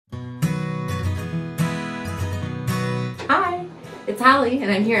It's Holly and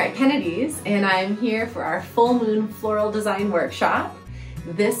I'm here at Kennedy's and I'm here for our full moon floral design workshop.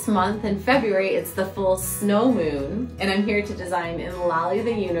 This month in February it's the full snow moon and I'm here to design in Lolly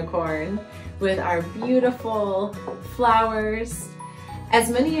the unicorn with our beautiful flowers. As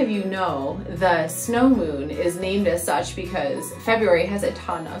many of you know, the snow moon is named as such because February has a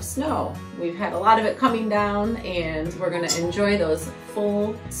ton of snow. We've had a lot of it coming down and we're going to enjoy those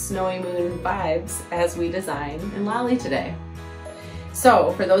full snowy moon vibes as we design in Lolly today.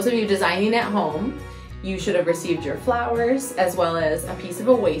 So for those of you designing at home, you should have received your flowers as well as a piece of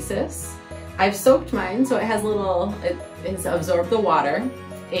oasis. I've soaked mine so it has it's absorbed the water,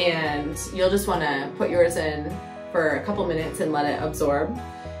 and you'll just want to put yours in for a couple minutes and let it absorb.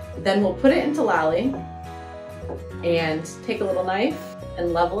 Then we'll put it into Lolly and take a little knife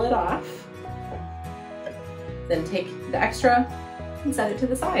and level it off. Then take the extra and set it to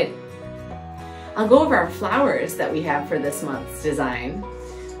the side. I'll go over our flowers that we have for this month's design.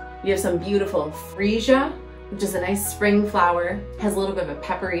 We have some beautiful freesia, which is a nice spring flower, has a little bit of a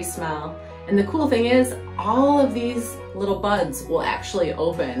peppery smell. And the cool thing is, all of these little buds will actually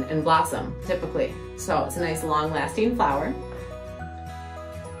open and blossom, typically. So it's a nice long-lasting flower.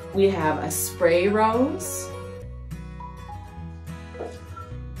 We have a spray rose,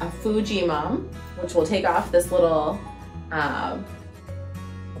 a Fujimum, which will take off this little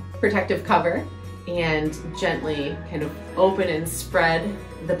protective cover and gently kind of open and spread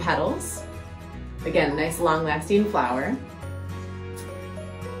the petals. Again, nice long-lasting flower.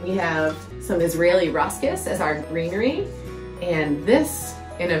 We have some Israeli ruscus as our greenery, and this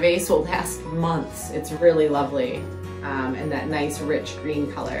in a vase will last months. It's really lovely, and that nice rich green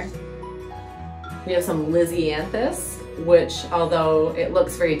color. We have some Lisianthus, which although it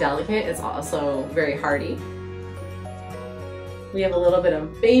looks very delicate, it's also very hardy. We have a little bit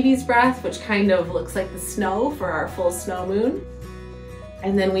of baby's breath, which kind of looks like the snow for our full snow moon.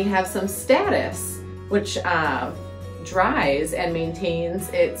 And then we have some status, which dries and maintains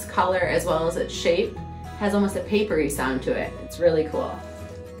its color as well as its shape. Has almost a papery sound to it. It's really cool.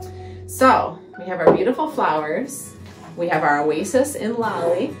 So we have our beautiful flowers. We have our oasis in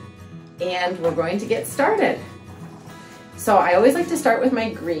Lolly, and we're going to get started. So I always like to start with my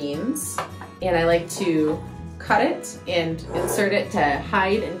greens, and I like to cut it and insert it to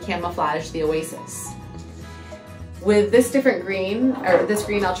hide and camouflage the oasis. With this green,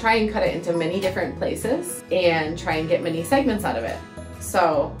 I'll try and cut it into many different places and try and get many segments out of it.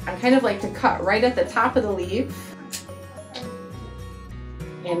 So I kind of like to cut right at the top of the leaf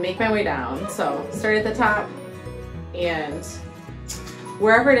and make my way down. So start at the top, and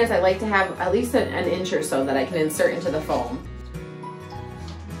wherever it is, I like to have at least an inch or so that I can insert into the foam.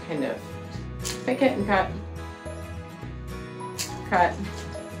 Kind of pick it and cut. Cut.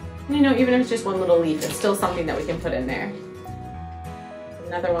 You know, even if it's just one little leaf, it's still something that we can put in there.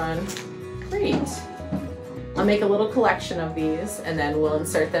 Another one. Great. I'll make a little collection of these and then we'll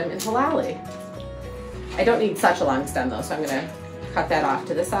insert them into Lolly. I don't need such a long stem though, so I'm gonna cut that off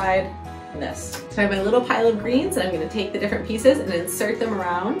to the side. And this. So I have my little pile of greens, and I'm gonna take the different pieces and insert them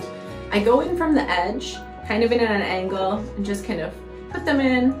around. I go in from the edge, kind of in at an angle, and just kind of put them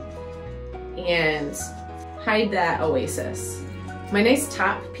in and hide that oasis. My nice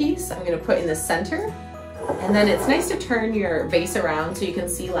top piece I'm going to put in the center, and then it's nice to turn your vase around so you can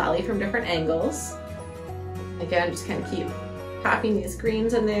see Lolly from different angles. Again, just kind of keep popping these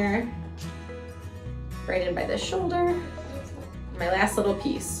greens in there, right in by the shoulder. My last little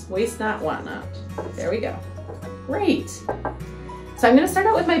piece, waste not, want not. There we go. Great. So I'm going to start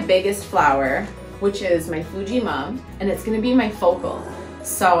out with my biggest flower, which is my Fujimum, and it's going to be my focal.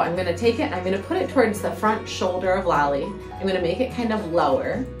 So I'm going to take it and I'm going to put it towards the front shoulder of Lolly. I'm going to make it kind of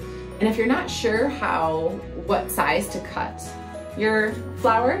lower. And if you're not sure what size to cut your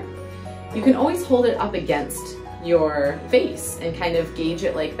flower, you can always hold it up against your vase and kind of gauge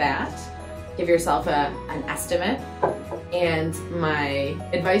it like that. Give yourself an estimate. And my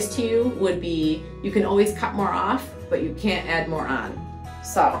advice to you would be, you can always cut more off, but you can't add more on.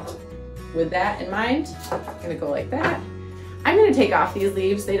 So with that in mind, I'm going to go like that. I'm going to take off these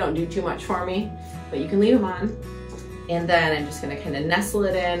leaves. They don't do too much for me, but you can leave them on. And then I'm just going to kind of nestle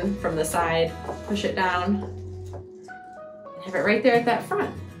it in from the side, push it down, and have it right there at that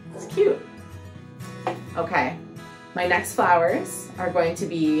front. It's cute. Okay, my next flowers are going to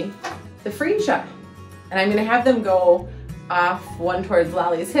be the freesia. And I'm going to have them go off, one towards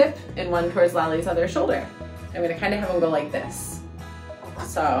Lolly's hip and one towards Lolly's other shoulder. I'm going to kind of have them go like this.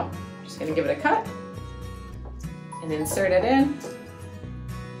 So I'm just going to give it a cut and insert it in.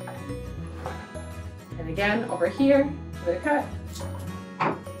 And again, over here, give it a cut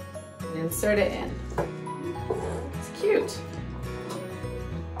and insert it in. It's cute.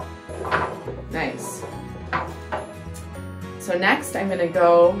 Nice. So next I'm gonna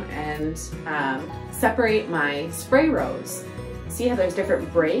go and separate my spray rows. See how there's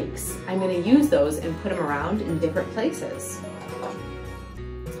different breaks? I'm gonna use those and put them around in different places.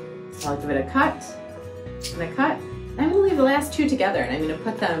 So I'll give it a cut and a cut. I'm gonna leave the last two together and I'm gonna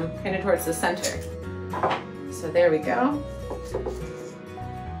put them kind of towards the center. So there we go.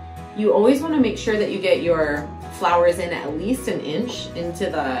 You always wanna make sure that you get your flowers in at least an inch into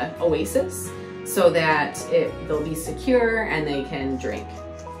the oasis so that they'll be secure and they can drink.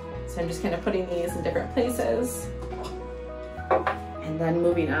 So I'm just kind of putting these in different places. And then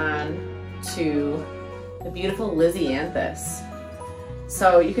moving on to the beautiful Lysianthus.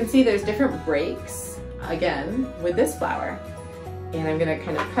 So you can see there's different breaks, again, with this flower. And I'm gonna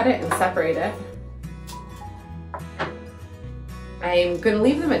kind of cut it and separate it. I'm gonna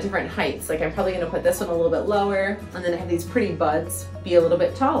leave them at different heights. Like I'm probably gonna put this one a little bit lower and then have these pretty buds be a little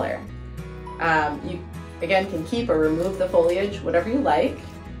bit taller. You, again, can keep or remove the foliage, whatever you like.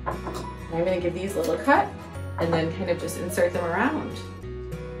 And I'm gonna give these a little cut and then kind of just insert them around.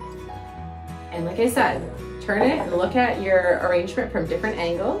 And like I said, turn it and look at your arrangement from different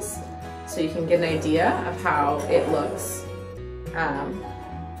angles so you can get an idea of how it looks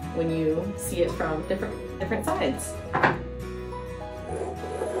when you see it from different sides.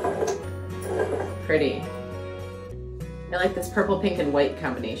 Pretty. I like this purple, pink, and white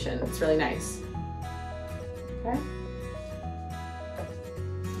combination. It's really nice. Okay.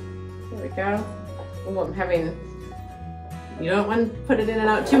 There we go. Oh, I'm having, you don't want to put it in and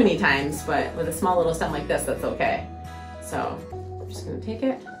out too many times, but with a small little stem like this, that's okay. So I'm just gonna take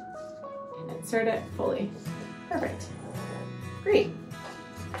it and insert it fully. Perfect. Great.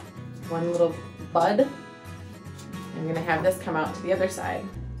 One little bud. I'm gonna have this come out to the other side.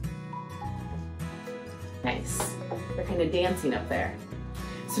 Nice. They're kind of dancing up there.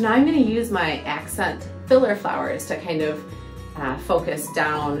 So now I'm going to use my accent filler flowers to kind of focus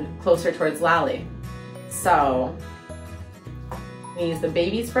down closer towards Lolly. So I'm going to use the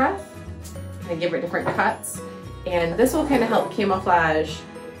baby's breath, kind of give her different cuts, and this will kind of help camouflage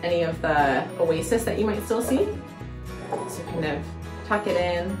any of the oasis that you might still see. So kind of tuck it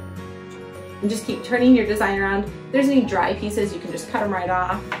in and just keep turning your design around. If there's any dry pieces, you can just cut them right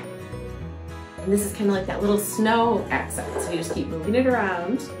off. And this is kind of like that little snow accent. So you just keep moving it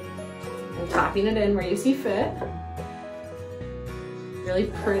around and topping it in where you see fit. Really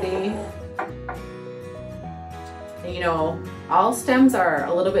pretty. And you know, all stems are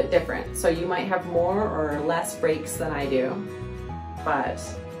a little bit different. So you might have more or less breaks than I do, but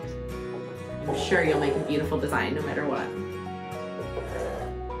I'm sure you'll make a beautiful design no matter what.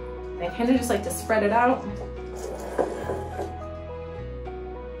 And I kind of just like to spread it out.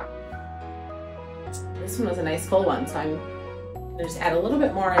 This one was a nice full one, so I'm gonna just add a little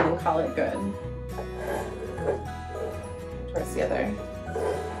bit more and then call it good. Towards the other.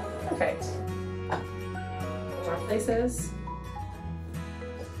 Perfect. More places.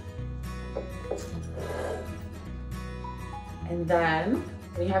 And then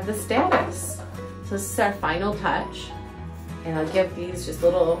we have the status. So this is our final touch. And I'll give these just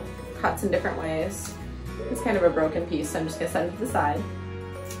little cuts in different ways. It's kind of a broken piece, so I'm just gonna set it to the side.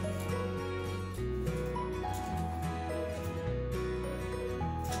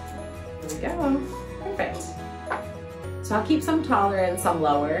 Go. Perfect. So I'll keep some taller and some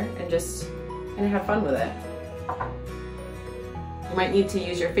lower and just kind of have fun with it. You might need to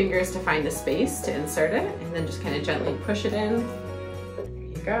use your fingers to find the space to insert it and then just kind of gently push it in. There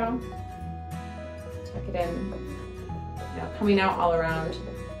you go. Tuck it in. Now coming out all around.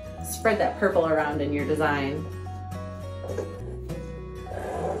 Spread that purple around in your design.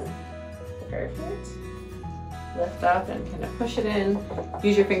 Perfect. Lift up and kind of push it in.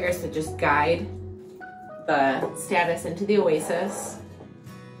 Use your fingers to just guide the status into the oasis.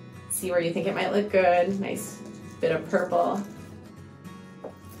 See where you think it might look good. Nice bit of purple.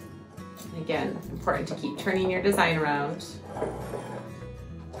 And again, important to keep turning your design around.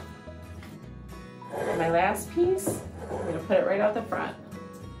 And my last piece, I'm gonna put it right out the front.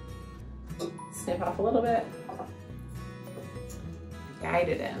 Snip off a little bit. Guide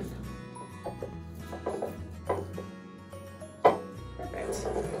it in. Perfect.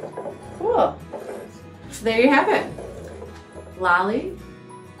 Cool. So there you have it. Lolly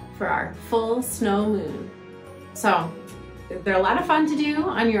for our full snow moon. So they're a lot of fun to do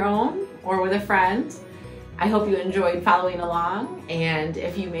on your own or with a friend. I hope you enjoyed following along, and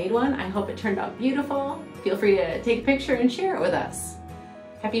if you made one, I hope it turned out beautiful. Feel free to take a picture and share it with us.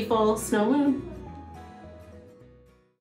 Happy full snow moon.